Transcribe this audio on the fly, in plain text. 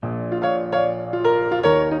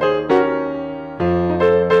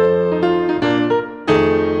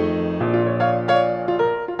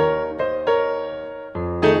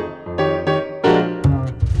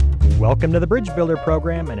Welcome to the Bridge Builder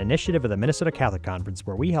Program, an initiative of the Minnesota Catholic Conference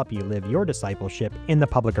where we help you live your discipleship in the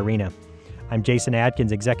public arena. I'm Jason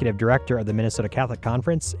Adkins, Executive Director of the Minnesota Catholic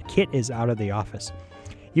Conference. Kit is out of the office.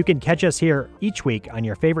 You can catch us here each week on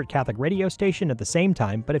your favorite Catholic radio station at the same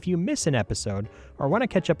time, but if you miss an episode or want to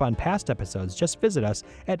catch up on past episodes, just visit us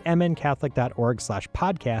at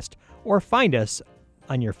mncatholic.org/podcast or find us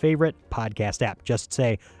on your favorite podcast app. Just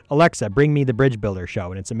say, Alexa, bring me the Bridge Builder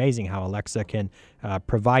Show, and it's amazing how Alexa can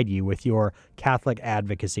provide you with your Catholic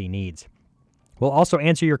advocacy needs. We'll also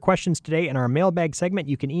answer your questions today in our mailbag segment.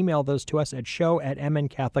 You can email those to us at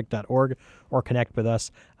show@mncatholic.org or connect with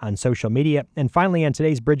us on social media. And finally, on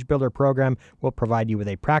today's Bridge Builder program, we'll provide you with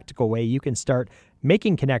a practical way you can start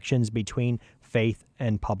making connections between faith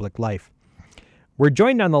and public life. We're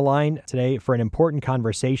joined on the line today for an important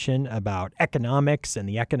conversation about economics and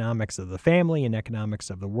the economics of the family and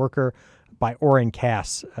economics of the worker by Oren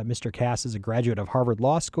Cass. Mr. Cass is a graduate of Harvard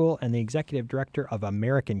Law School and the executive director of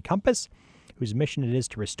American Compass, whose mission it is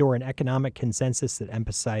to restore an economic consensus that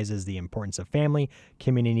emphasizes the importance of family,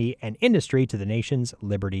 community, and industry to the nation's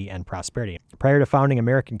liberty and prosperity. Prior to founding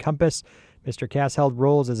American Compass, Mr. Cass held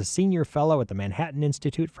roles as a senior fellow at the Manhattan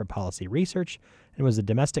Institute for Policy Research and was the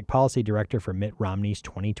domestic policy director for Mitt Romney's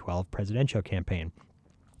 2012 presidential campaign.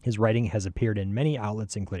 His writing has appeared in many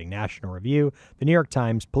outlets, including National Review, The New York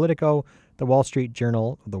Times, Politico, The Wall Street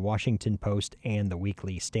Journal, The Washington Post, and The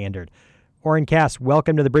Weekly Standard. Oren Cass,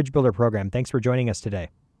 welcome to the Bridge Builder Program. Thanks for joining us today.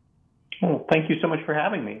 Well, thank you so much for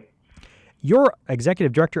having me. You're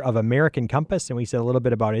executive director of American Compass, and we said a little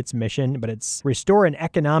bit about its mission, but it's restore an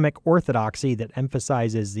economic orthodoxy that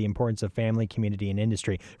emphasizes the importance of family, community, and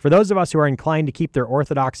industry. For those of us who are inclined to keep their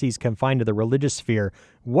orthodoxies confined to the religious sphere,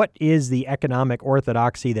 what is the economic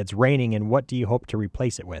orthodoxy that's reigning, and what do you hope to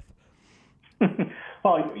replace it with?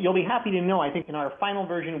 Well, you'll be happy to know, I think in our final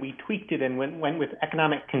version, we tweaked it and went with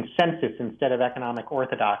economic consensus instead of economic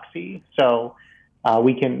orthodoxy. So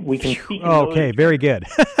we can speak. Okay, very good.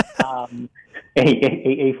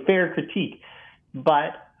 A fair critique.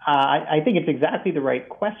 But I think it's exactly the right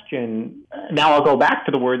question. Now I'll go back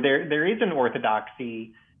to the word. There is an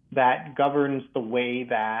orthodoxy that governs the way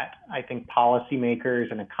that I think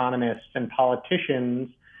policymakers and economists and politicians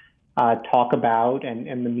talk about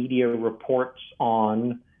and the media reports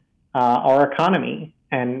on our economy.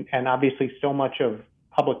 And obviously so much of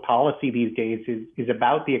public policy these days is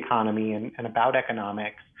about the economy and about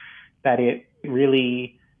economics, that it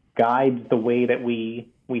really guides the way that we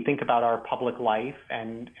think about our public life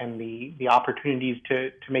and the opportunities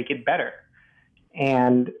to make it better.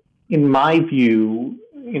 And in my view,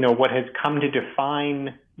 what has come to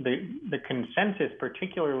define the consensus,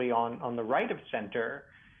 particularly on the right of center,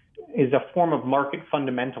 is a form of market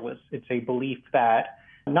fundamentalism. It's a belief that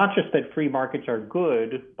not just that free markets are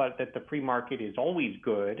good, but that the free market is always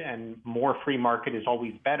good and more free market is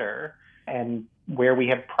always better. And where we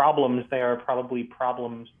have problems, they are probably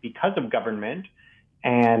problems because of government,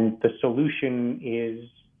 and the solution is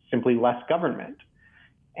simply less government.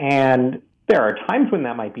 And there are times when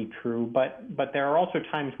that might be true, but there are also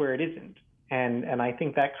times where it isn't. And I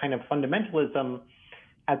think that kind of fundamentalism,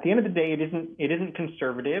 at the end of the day, it isn't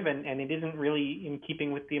conservative, and it isn't really in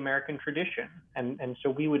keeping with the American tradition. And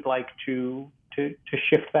so we would like to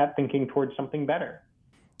shift that thinking towards something better.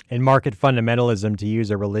 In market fundamentalism, to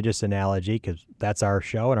use a religious analogy, because that's our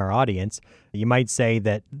show and our audience, you might say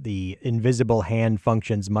that the invisible hand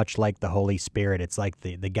functions much like the Holy Spirit. It's like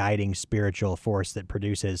the guiding spiritual force that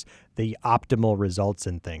produces the optimal results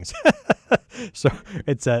in things. So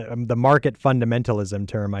it's the market fundamentalism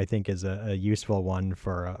term, I think, is a useful one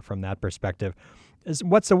from that perspective.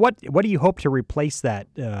 What do you hope to replace that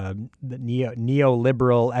the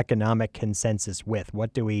neoliberal economic consensus with?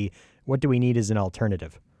 What do we need as an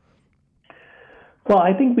alternative? Well,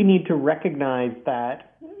 I think we need to recognize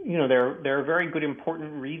that there are very good,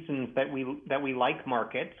 important reasons that we like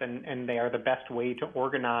markets, and they are the best way to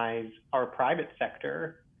organize our private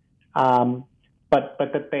sector. But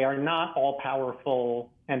that they are not all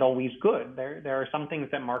powerful and always good. There are some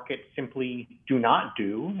things that markets simply do not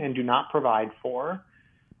do and do not provide for.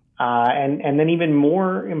 And then even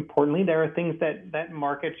more importantly, there are things that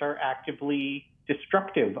markets are actively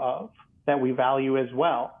destructive of that we value as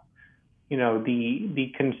well.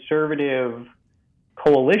 The conservative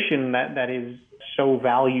coalition that is so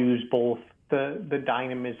values both the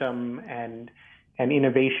dynamism and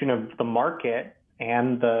innovation of the market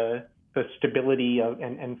and the stability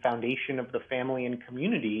and foundation of the family and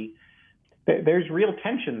community, there's real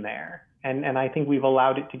tension there. And I think we've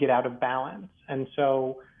allowed it to get out of balance. And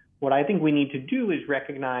so what I think we need to do is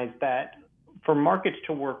recognize that for markets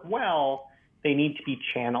to work well, they need to be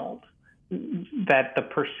channeled. that the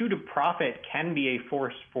pursuit of profit can be a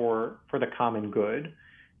force for the common good,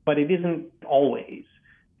 but it isn't always.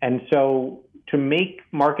 And so to make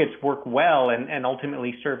markets work well and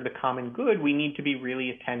ultimately serve the common good, we need to be really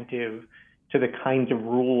attentive to the kinds of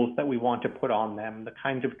rules that we want to put on them, the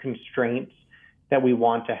kinds of constraints that we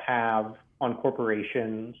want to have on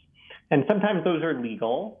corporations. And sometimes those are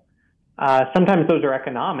legal. Sometimes those are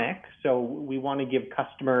economic. So we want to give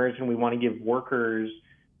customers and we want to give workers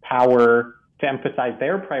power to emphasize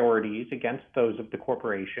their priorities against those of the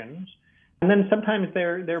corporations. And then sometimes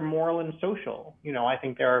they're moral and social. I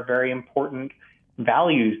think there are very important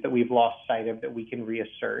values that we've lost sight of that we can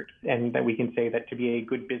reassert, and that we can say that to be a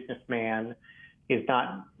good businessman is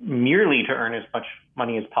not merely to earn as much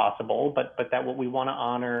money as possible, but that what we want to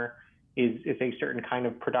honor is a certain kind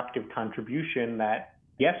of productive contribution that,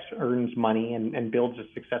 yes, earns money and builds a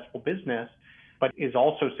successful business, but is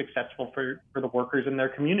also successful for the workers in their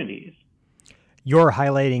communities. You're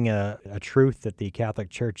highlighting a truth that the Catholic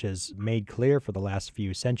Church has made clear for the last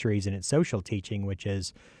few centuries in its social teaching, which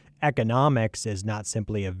is economics is not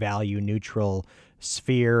simply a value-neutral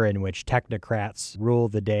sphere in which technocrats rule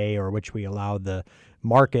the day or which we allow the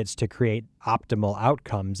markets to create optimal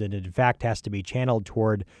outcomes. And it, in fact, has to be channeled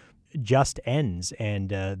toward just ends. And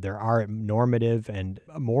there are normative and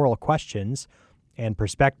moral questions and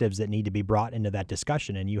perspectives that need to be brought into that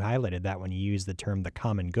discussion. And you highlighted that when you used the term the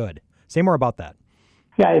common good. Say more about that.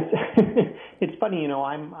 Yeah, it's funny.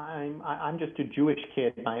 I'm just a Jewish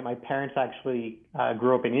kid. My parents actually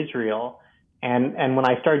grew up in Israel, and when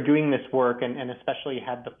I started doing this work, and especially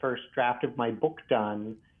had the first draft of my book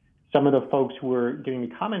done, some of the folks who were giving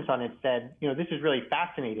me comments on it said, this is really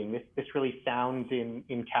fascinating. This really sounds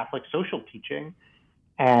in Catholic social teaching,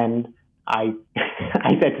 and I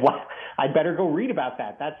said, well, I'd better go read about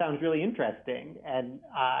that. That sounds really interesting, and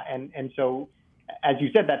so. As you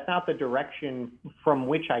said, that's not the direction from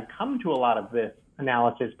which I come to a lot of this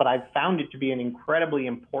analysis, but I've found it to be an incredibly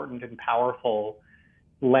important and powerful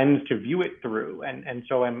lens to view it through. And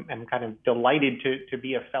so I'm kind of delighted to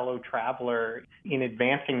be a fellow traveler in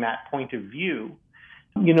advancing that point of view.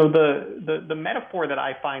 The metaphor that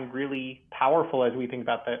I find really powerful as we think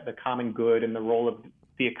about the common good and the role of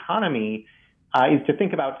the economy is to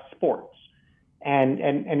think about sports. And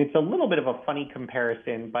it's a little bit of a funny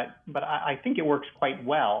comparison, but I think it works quite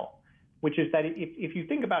well, which is that if you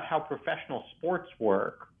think about how professional sports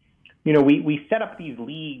work, we set up these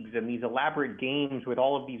leagues and these elaborate games with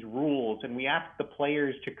all of these rules, and we ask the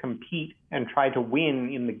players to compete and try to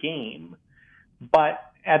win in the game. But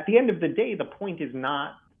at the end of the day, the point is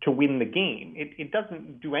not to win the game. It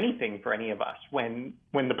doesn't do anything for any of us when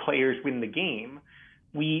the players win the game.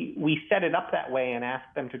 We set it up that way and ask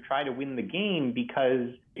them to try to win the game because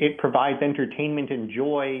it provides entertainment and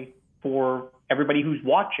joy for everybody who's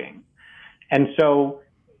watching. And so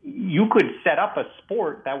you could set up a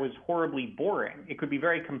sport that was horribly boring. It could be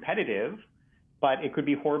very competitive, but it could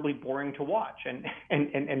be horribly boring to watch,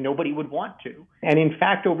 and nobody would want to. And in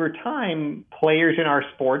fact, over time, players in our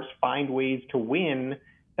sports find ways to win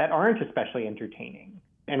that aren't especially entertaining.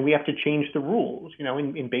 And we have to change the rules.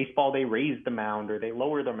 In baseball, they raise the mound or they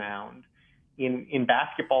lower the mound. In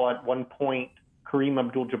basketball, at one point, Kareem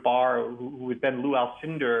Abdul-Jabbar, who was then Lou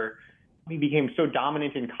Alcindor, he became so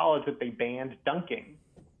dominant in college that they banned dunking.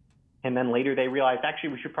 And then later they realized,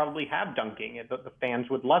 actually, we should probably have dunking, and the fans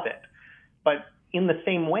would love it. But in the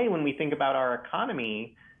same way, when we think about our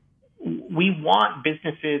economy, we want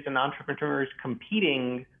businesses and entrepreneurs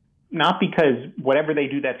competing not because whatever they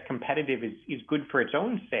do that's competitive is good for its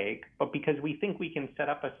own sake, but because we think we can set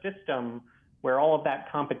up a system where all of that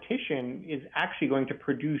competition is actually going to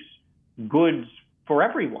produce goods for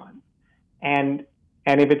everyone. And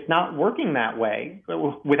if it's not working that way,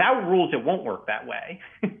 without rules, it won't work that way.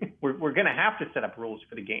 We're going to have to set up rules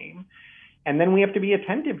for the game. And then we have to be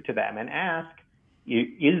attentive to them and ask,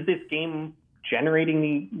 is this game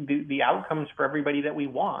generating the outcomes for everybody that we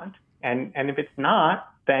want? And if it's not,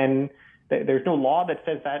 then there's no law that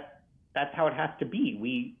says that that's how it has to be.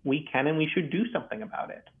 We can and we should do something about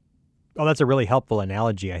it. Well, that's a really helpful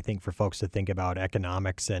analogy, I think, for folks to think about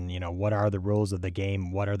economics and, what are the rules of the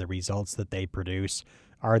game? What are the results that they produce?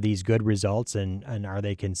 Are these good results and are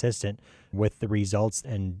they consistent with the results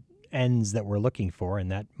and ends that we're looking for?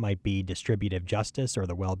 And that might be distributive justice or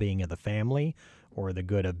the well-being of the family or the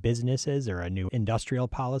good of businesses or a new industrial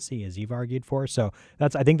policy, as you've argued for. So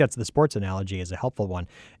I think that's the sports analogy is a helpful one.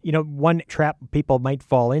 One trap people might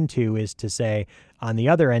fall into is to say, on the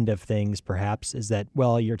other end of things, perhaps, is that,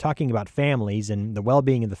 well, you're talking about families and the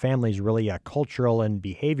well-being of the family is really a cultural and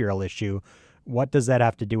behavioral issue what does that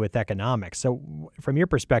have to do with economics? So from your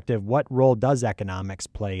perspective, what role does economics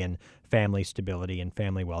play in family stability and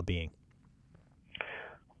family well-being?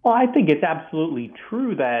 Well, I think it's absolutely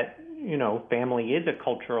true that, family is a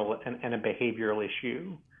cultural and a behavioral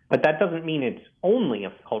issue, but that doesn't mean it's only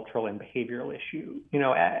a cultural and behavioral issue.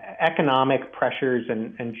 Economic pressures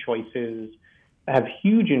and choices have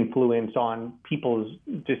huge influence on people's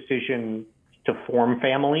decision to form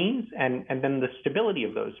families and then the stability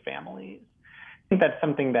of those families. I think that's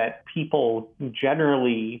something that people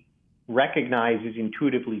generally recognize is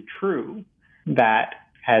intuitively true, that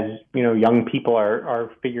as young people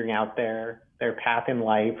are figuring out their path in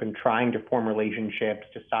life and trying to form relationships,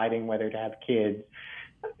 deciding whether to have kids,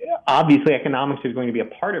 obviously economics is going to be a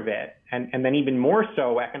part of it. And then even more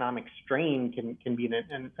so, economic strain can be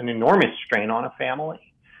an enormous strain on a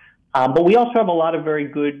family. But we also have a lot of very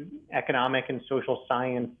good economic and social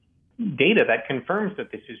science data that confirms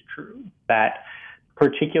that this is true, that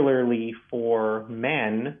particularly for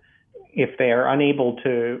men, if they are unable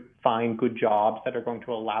to find good jobs that are going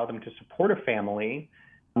to allow them to support a family,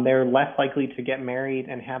 they're less likely to get married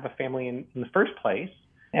and have a family in the first place.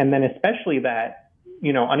 And then especially that,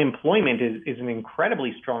 unemployment is an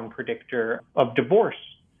incredibly strong predictor of divorce.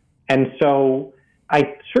 And so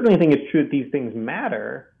I certainly think it's true that these things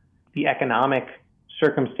matter. The economic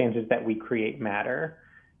circumstances that we create matter.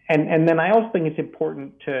 And then I also think it's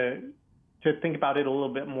important to think about it a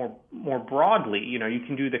little bit more broadly. You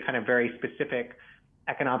can do the kind of very specific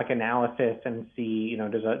economic analysis and see,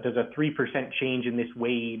 does a 3% change in this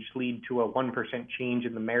wage lead to a 1% change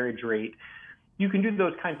in the marriage rate? You can do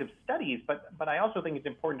those kinds of studies, but I also think it's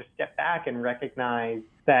important to step back and recognize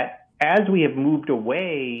that as we have moved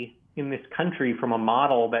away in this country from a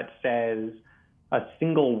model that says a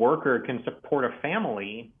single worker can support a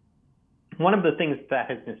family, one of the things that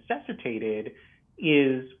has necessitated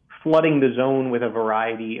is flooding the zone with a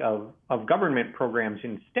variety of government programs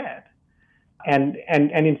instead. And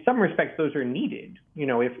in some respects, those are needed.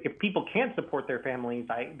 If people can't support their families,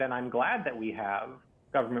 then I'm glad that we have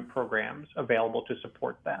government programs available to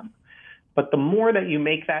support them. But the more that you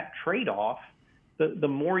make that trade-off, the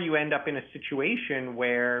more you end up in a situation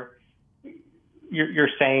where you're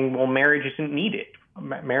saying, well, marriage isn't needed.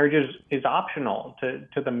 Marriage is optional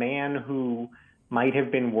to the man who might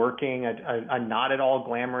have been working a not at all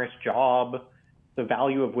glamorous job, the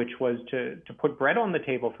value of which was to put bread on the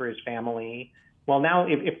table for his family. Well, now,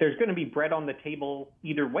 if there's going to be bread on the table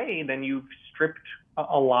either way, then you've stripped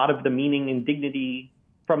a lot of the meaning and dignity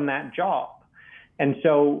from that job. And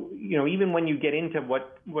so, even when you get into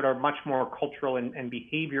what are much more cultural and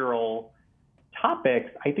behavioral topics,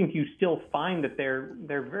 I think you still find that they're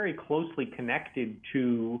very closely connected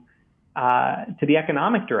to the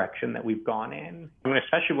economic direction that we've gone in.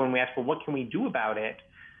 Especially when we ask, well, what can we do about it?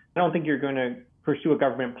 I don't think you're going to pursue a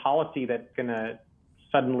government policy that's going to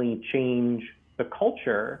suddenly change the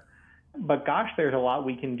culture. But gosh, there's a lot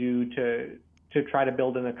we can do to try to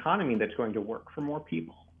build an economy that's going to work for more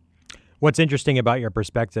people. What's interesting about your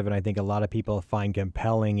perspective, and I think a lot of people find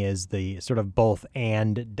compelling, is the sort of both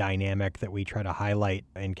and dynamic that we try to highlight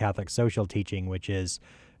in Catholic social teaching, which is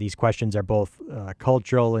these questions are both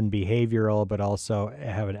cultural and behavioral, but also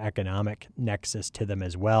have an economic nexus to them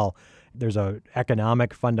as well. There's a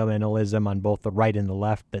economic fundamentalism on both the right and the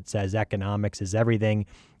left that says economics is everything.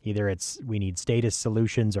 Either we need status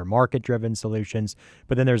solutions or market-driven solutions.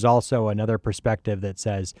 But then there's also another perspective that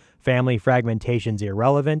says family fragmentation is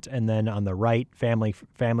irrelevant. And then on the right,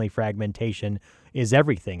 family fragmentation is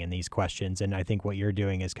everything in these questions. And I think what you're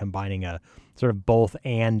doing is combining a sort of both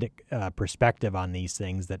and perspective on these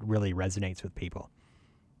things that really resonates with people.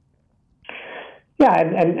 Yeah,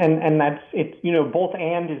 and that's it's both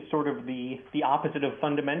and is sort of the opposite of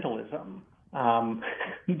fundamentalism.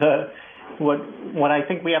 What I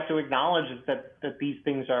think we have to acknowledge is that these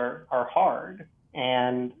things are hard,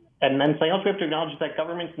 and then something else we have to acknowledge is that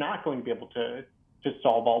government's not going to be able to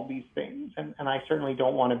solve all these things, and I certainly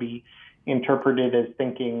don't want to be interpreted as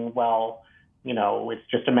thinking, well, it's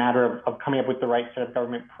just a matter of coming up with the right set of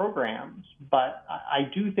government programs. But I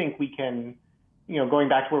do think we can, going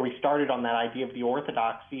back to where we started on that idea of the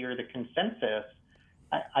orthodoxy or the consensus,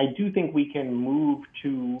 I do think we can move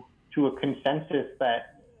to a consensus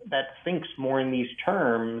that thinks more in these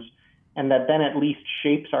terms, and that then at least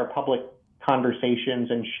shapes our public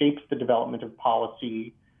conversations and shapes the development of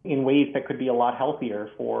policy in ways that could be a lot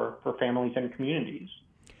healthier for families and communities.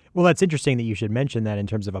 Well, that's interesting that you should mention that in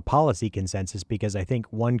terms of a policy consensus, because I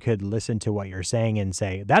think one could listen to what you're saying and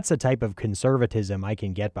say, that's a type of conservatism I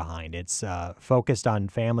can get behind. It's focused on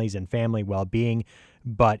families and family well-being,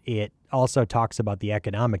 but it also talks about the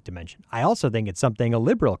economic dimension. I also think it's something a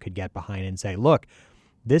liberal could get behind and say, look,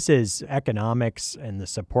 this is economics and the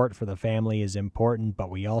support for the family is important,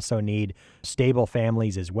 but we also need stable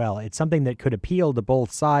families as well. It's something that could appeal to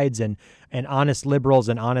both sides and honest liberals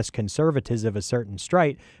and honest conservatives of a certain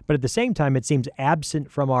stripe. But at the same time, it seems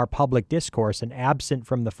absent from our public discourse and absent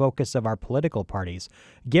from the focus of our political parties.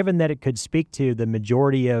 Given that it could speak to the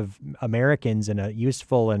majority of Americans in a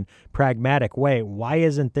useful and pragmatic way, why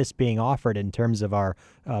isn't this being offered in terms of our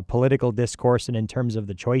political discourse and in terms of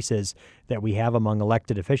the choices that we have among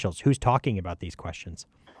elected officials? Who's talking about these questions?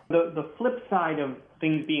 The flip side of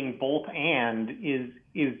things being both and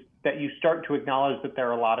is that you start to acknowledge that there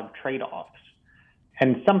are a lot of trade-offs.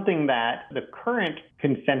 And something that the current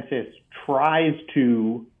consensus tries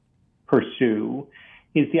to pursue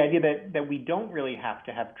is the idea that we don't really have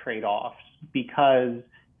to have trade-offs, because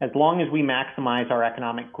as long as we maximize our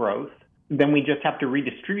economic growth, then we just have to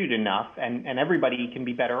redistribute enough and everybody can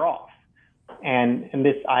be better off. And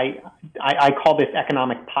this, I call this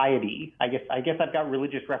economic piety. I guess I've got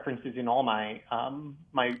religious references in all my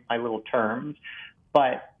little terms,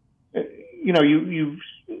 but you've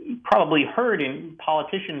probably heard in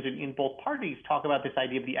politicians in both parties talk about this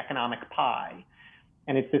idea of the economic pie,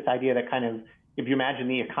 and it's this idea that kind of, if you imagine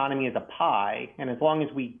the economy as a pie, and as long as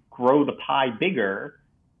we grow the pie bigger,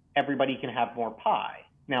 everybody can have more pie.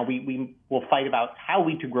 Now we will fight about how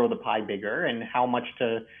to grow the pie bigger and how much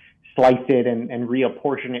to slice it and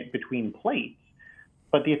reapportion it between plates.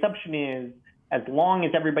 But the assumption is, as long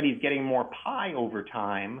as everybody's getting more pie over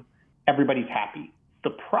time, everybody's happy.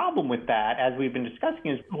 The problem with that, as we've been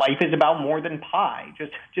discussing, is life is about more than pie.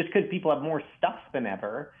 Just because people have more stuff than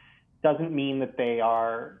ever doesn't mean that they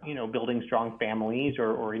are, building strong families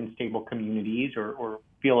or in stable communities or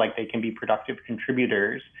feel like they can be productive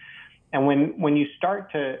contributors. And when you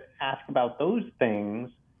start to ask about those things,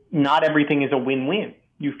 not everything is a win-win.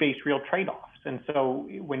 You face real trade-offs. And so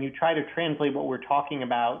when you try to translate what we're talking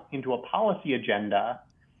about into a policy agenda,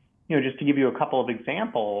 just to give you a couple of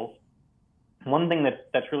examples, one thing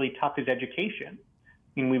that's really tough is education.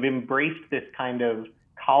 I mean, we've embraced this kind of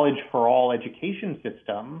college for all education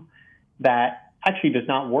system that actually does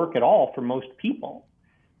not work at all for most people.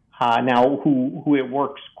 Now, who it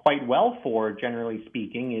works quite well for, generally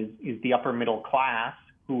speaking, is the upper middle class,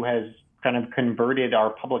 who has kind of converted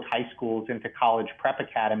our public high schools into college prep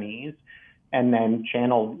academies and then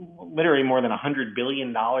channeled literally more than $100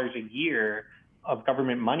 billion a year of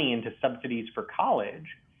government money into subsidies for college.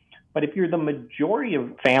 But if you're the majority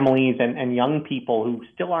of families and young people who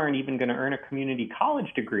still aren't even going to earn a community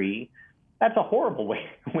college degree, that's a horrible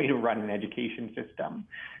way to run an education system.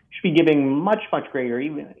 You should be giving much, much greater,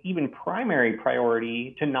 even primary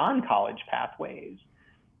priority to non-college pathways.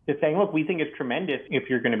 To saying, look, we think it's tremendous if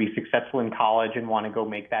you're going to be successful in college and want to go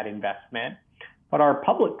make that investment. But our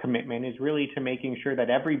public commitment is really to making sure that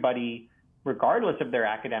everybody, regardless of their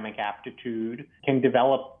academic aptitude, can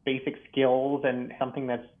develop basic skills and something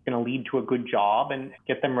that's going to lead to a good job and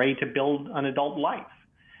get them ready to build an adult life.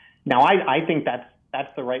 Now, I think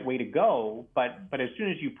that's the right way to go. But as soon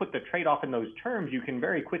as you put the trade-off in those terms, you can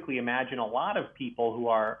very quickly imagine a lot of people who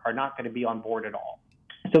are not going to be on board at all.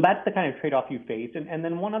 So that's the kind of trade-off you face. And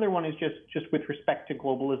then one other one is just with respect to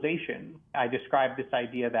globalization. I described this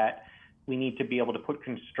idea that we need to be able to put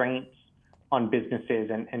constraints on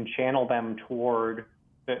businesses and channel them toward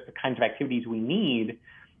the kinds of activities we need.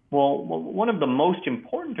 Well, one of the most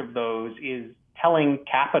important of those is telling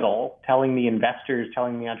capital, telling the investors,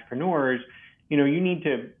 telling the entrepreneurs, you need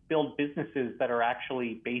to build businesses that are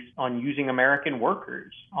actually based on using American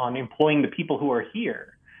workers, on employing the people who are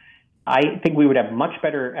here. I think we would have much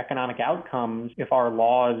better economic outcomes if our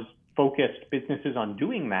laws focused businesses on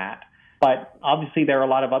doing that. But obviously, there are a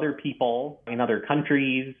lot of other people in other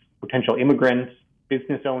countries, potential immigrants,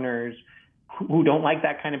 business owners, who don't like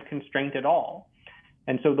that kind of constraint at all.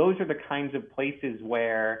 And so those are the kinds of places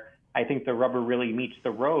where I think the rubber really meets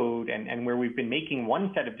the road, and where we've been making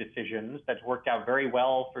one set of decisions that's worked out very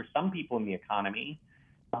well for some people in the economy,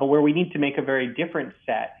 but where we need to make a very different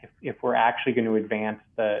set if we're actually going to advance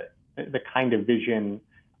the kind of vision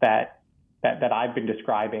that I've been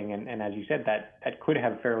describing, and as you said, that could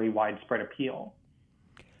have fairly widespread appeal.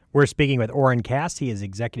 We're speaking with Oren Cass. He is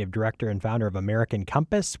executive director and founder of American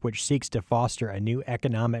Compass, which seeks to foster a new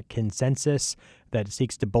economic consensus that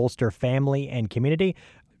seeks to bolster family and community.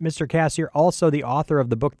 Mr. Cass, you're also the author of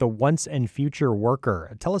the book, The Once and Future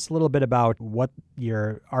Worker. Tell us a little bit about what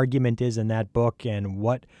your argument is in that book and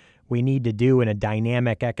what we need to do in a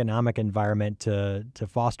dynamic economic environment to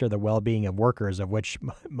foster the well-being of workers, of which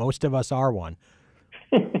most of us are one.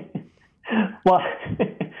 Well,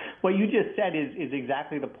 What you just said is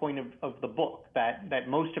exactly the point of the book, that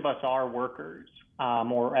most of us are workers,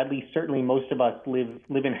 or at least certainly most of us live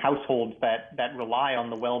in households that rely on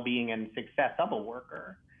the well-being and success of a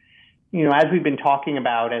worker. As we've been talking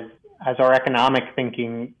about, as our economic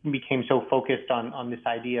thinking became so focused on this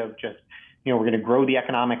idea of just, we're going to grow the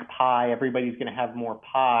economic pie, everybody's going to have more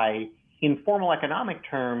pie. In formal economic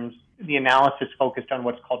terms, the analysis focused on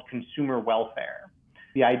what's called consumer welfare.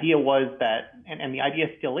 The idea was that, and the idea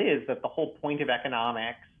still is, that the whole point of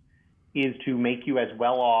economics is to make you as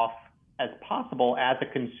well off as possible as a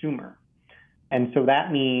consumer. And so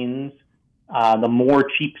that means the more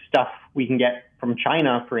cheap stuff we can get from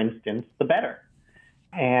China, for instance, the better.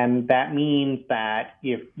 And that means that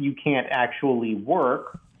if you can't actually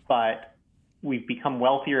work, but we've become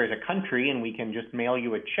wealthier as a country and we can just mail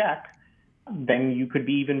you a check, then you could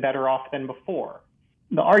be even better off than before.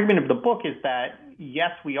 The argument of the book is that,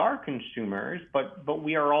 yes, we are consumers, but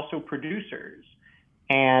we are also producers.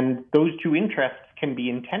 And those two interests can be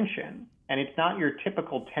in tension. And it's not your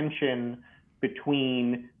typical tension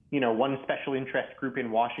between, one special interest group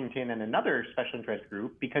in Washington and another special interest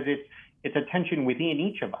group, because it's a tension within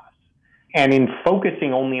each of us. And in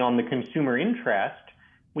focusing only on the consumer interest,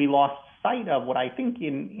 we lost sight of what I think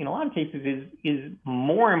in a lot of cases is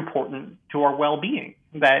more important to our well-being,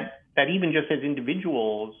 that even just as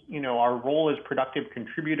individuals, our role as productive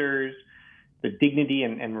contributors, the dignity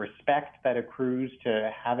and respect that accrues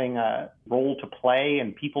to having a role to play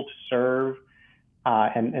and people to serve,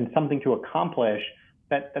 and something to accomplish,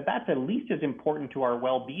 that's at least as important to our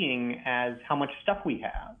well-being as how much stuff we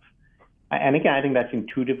have. And again, I think that's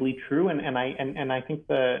intuitively true, and I think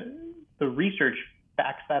the research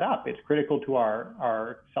backs that up. It's critical to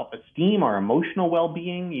our self-esteem, our emotional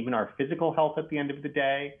well-being, even our physical health at the end of the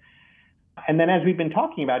day. And then, as we've been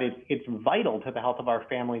talking about, it's vital to the health of our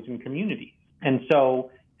families and communities. And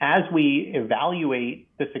so as we evaluate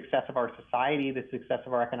the success of our society, the success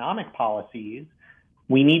of our economic policies,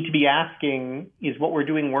 we need to be asking, is what we're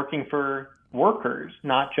doing working for workers,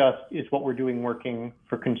 not just is what we're doing working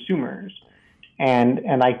for consumers?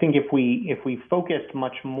 And I think if we focused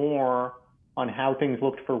much more on how things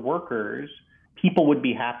looked for workers, people would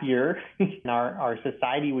be happier, our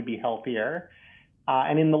society would be healthier,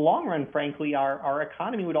 and in the long run, frankly, our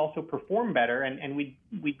economy would also perform better, and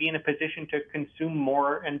we'd be in a position to consume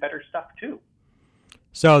more and better stuff too.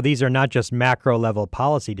 So these are not just macro level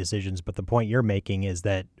policy decisions, but the point you're making is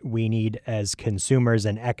that we need, as consumers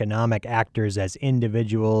and economic actors, as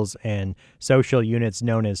individuals and social units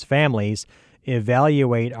known as families,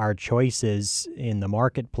 evaluate our choices in the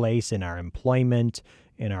marketplace, in our employment,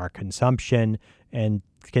 in our consumption, and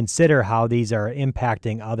consider how these are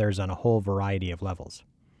impacting others on a whole variety of levels.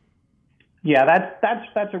 Yeah,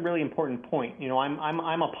 that's a really important point.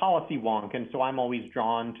 I'm a policy wonk, and so I'm always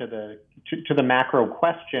drawn to the macro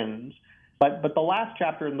questions. But the last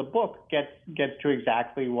chapter in the book gets to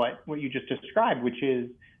exactly what you just described, which is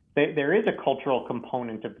that there is a cultural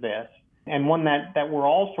component of this, and one that we're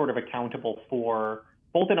all sort of accountable for,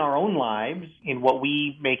 both in our own lives, in what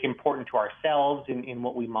we make important to ourselves, in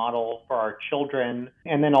what we model for our children,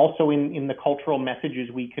 and then also in the cultural messages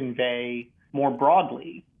we convey more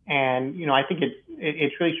broadly. And, I think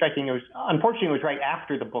it's really striking. Unfortunately, it was right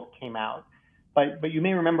after the book came out. But you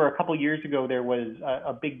may remember a couple of years ago, there was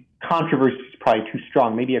a big controversy, is probably too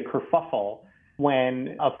strong, maybe a kerfuffle,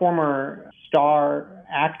 when a former star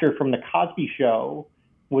actor from The Cosby Show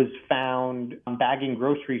was found bagging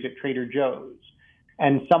groceries at Trader Joe's.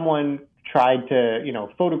 And someone tried to,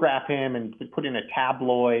 photograph him and put in a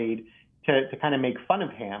tabloid to kind of make fun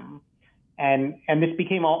of him. And this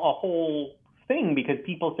became a whole thing because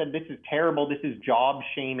people said, this is terrible, this is job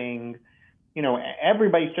shaming.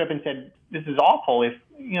 Everybody stood up and said, this is awful. If,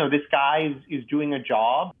 this guy is doing a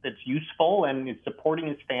job that's useful and is supporting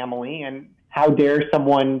his family, and how dare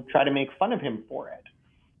someone try to make fun of him for it?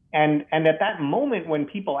 And at that moment, when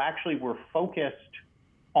people actually were focused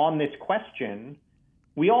on this question,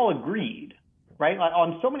 we all agreed, right?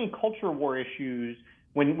 On so many culture war issues,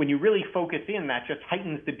 when you really focus in, that just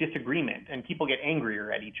heightens the disagreement and people get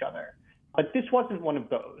angrier at each other. But this wasn't one of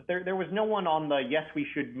those. There was no one on the, yes, we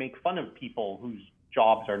should make fun of people whose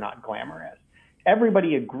jobs are not glamorous.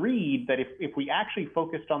 Everybody agreed that if we actually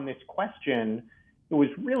focused on this question, it was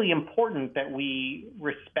really important that we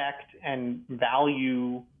respect and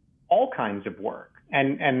value all kinds of work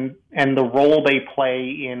and the role they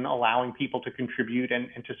play in allowing people to contribute and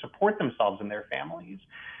to support themselves and their families.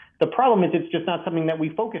 The problem is it's just not something that we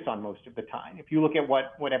focus on most of the time. If you look at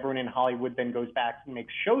what everyone in Hollywood then goes back and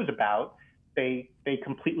makes shows about, they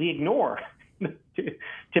completely ignore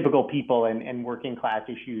typical people and working class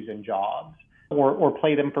issues and jobs. or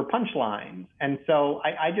play them for punchlines. And so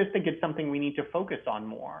I just think it's something we need to focus on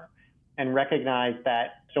more and recognize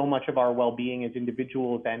that so much of our well-being as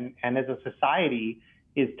individuals and as a society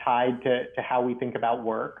is tied to how we think about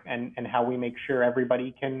work and how we make sure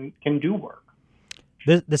everybody can do work.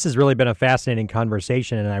 This has really been a fascinating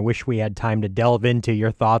conversation, and I wish we had time to delve into your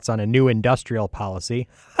thoughts on a new industrial policy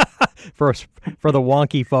for the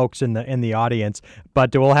wonky folks in the audience.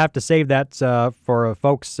 But we'll have to save that for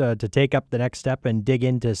folks to take up the next step and dig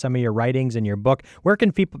into some of your writings and your book. Where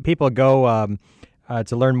can people go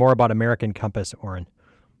to learn more about American Compass, Oren?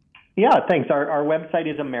 Yeah, thanks. Our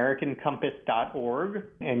website is americancompass.org,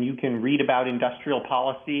 and you can read about industrial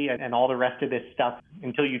policy and all the rest of this stuff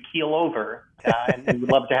until you keel over. And we'd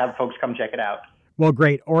love to have folks come check it out. Well,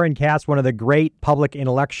 great. Oren Cass, one of the great public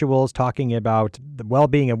intellectuals talking about the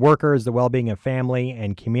well-being of workers, the well-being of family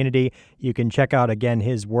and community. You can check out, again,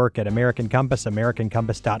 his work at American Compass,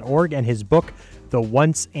 americancompass.org, and his book, The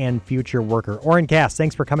Once and Future Worker. Oren Cass,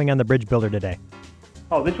 thanks for coming on The Bridge Builder today.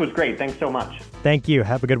 Oh, this was great. Thanks so much. Thank you.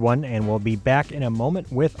 Have a good one, and we'll be back in a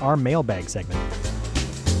moment with our mailbag segment.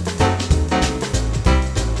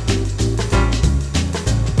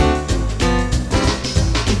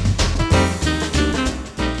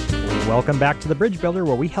 Welcome back to The Bridge Builder,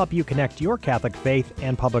 where we help you connect your Catholic faith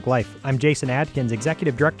and public life. I'm Jason Adkins,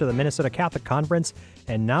 Executive Director of the Minnesota Catholic Conference,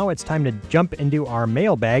 and now it's time to jump into our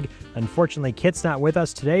mailbag. Unfortunately, Kit's not with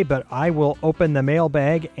us today, but I will open the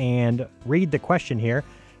mailbag and read the question here.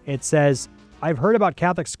 It says, I've heard about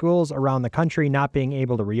Catholic schools around the country not being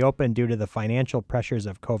able to reopen due to the financial pressures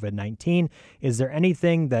of COVID-19. Is there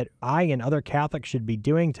anything that I and other Catholics should be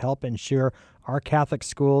doing to help ensure our Catholic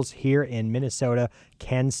schools here in Minnesota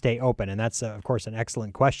can stay open? And that's, of course, an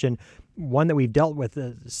excellent question, one that we've dealt with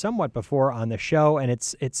somewhat before on the show. And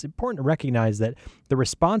it's important to recognize that the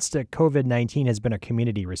response to COVID-19 has been a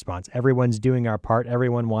community response. Everyone's doing our part.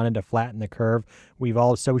 Everyone wanted to flatten the curve. We've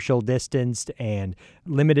all social distanced and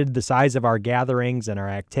limited the size of our gatherings and our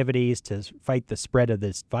activities to fight the spread of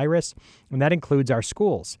this virus. And that includes our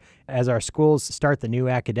schools. As our schools start the new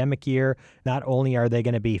academic year, not only are they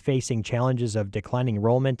going to be facing challenges of declining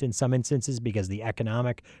enrollment in some instances because the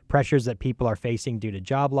economic pressures that people are facing due to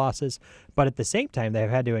job losses, but at the same time, they've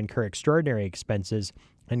had to incur extraordinary expenses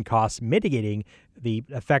and costs mitigating the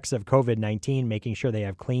effects of COVID-19, making sure they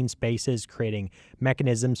have clean spaces, creating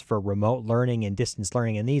mechanisms for remote learning and distance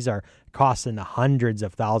learning. And these are costs in the hundreds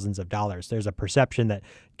of thousands of dollars. There's a perception that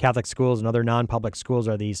Catholic schools and other non-public schools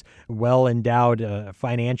are these well-endowed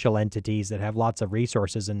financial entities that have lots of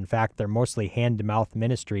resources. In fact, they're mostly hand-to-mouth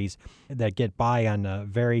ministries that get by on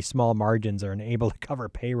very small margins or unable to cover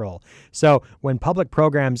payroll. So when public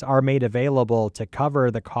programs are made available to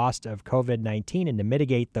cover the cost of COVID-19 and to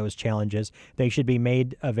mitigate those challenges, they should be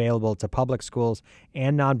made available to public schools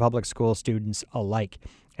and non-public school students alike.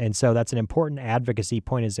 And so that's an important advocacy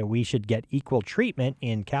point, is that we should get equal treatment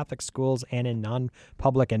in Catholic schools and in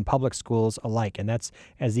non-public and public schools alike. And that's,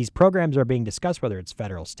 as these programs are being discussed, whether it's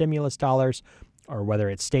federal stimulus dollars or whether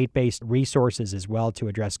it's state-based resources as well to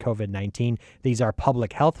address COVID-19, these are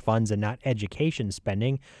public health funds and not education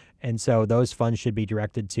spending. And so those funds should be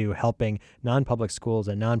directed to helping non-public schools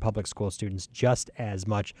and non-public school students just as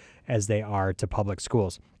much as they are to public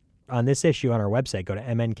schools. On this issue on our website, go to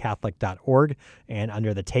mncatholic.org, and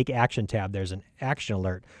under the Take Action tab, there's an action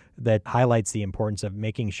alert that highlights the importance of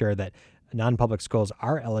making sure that non-public schools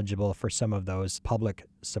are eligible for some of those public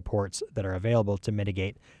supports that are available to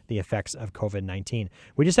mitigate the effects of COVID-19.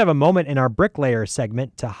 We just have a moment in our Bricklayer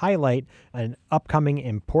segment to highlight an upcoming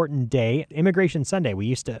important day, Immigration Sunday. We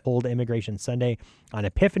used to hold Immigration Sunday on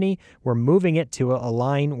Epiphany. We're moving it to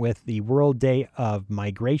align with the World Day of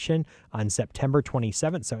Migration on September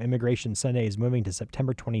 27th. So Immigration Sunday is moving to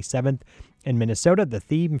September 27th in Minnesota. The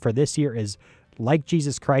theme for this year is Like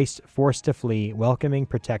Jesus Christ, Forced to Flee, Welcoming,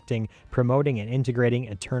 Protecting, Promoting, and Integrating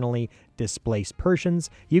Eternally Displaced Persons.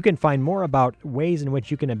 You can find more about ways in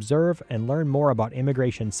which you can observe and learn more about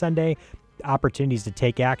Immigration Sunday, opportunities to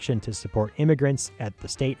take action to support immigrants at the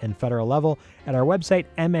state and federal level at our website,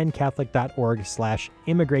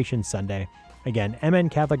 mncatholic.org/Immigration Sunday. Again,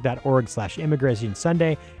 mncatholic.org/Immigration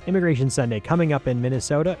Sunday. Immigration Sunday coming up in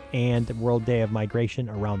Minnesota, and World Day of Migration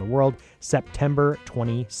around the world, September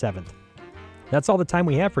 27th. That's all the time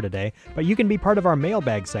we have for today, but you can be part of our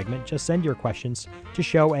mailbag segment. Just send your questions to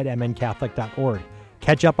show@mncatholic.org.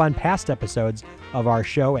 Catch up on past episodes of our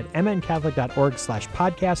show at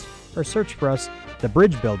mncatholic.org/podcast, or search for us, The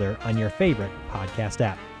Bridge Builder, on your favorite podcast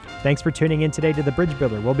app. Thanks for tuning in today to The Bridge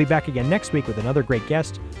Builder. We'll be back again next week with another great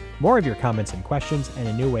guest, more of your comments and questions, and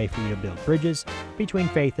a new way for you to build bridges between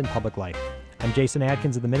faith and public life. I'm Jason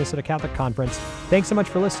Adkins of the Minnesota Catholic Conference. Thanks so much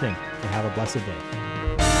for listening, and have a blessed day.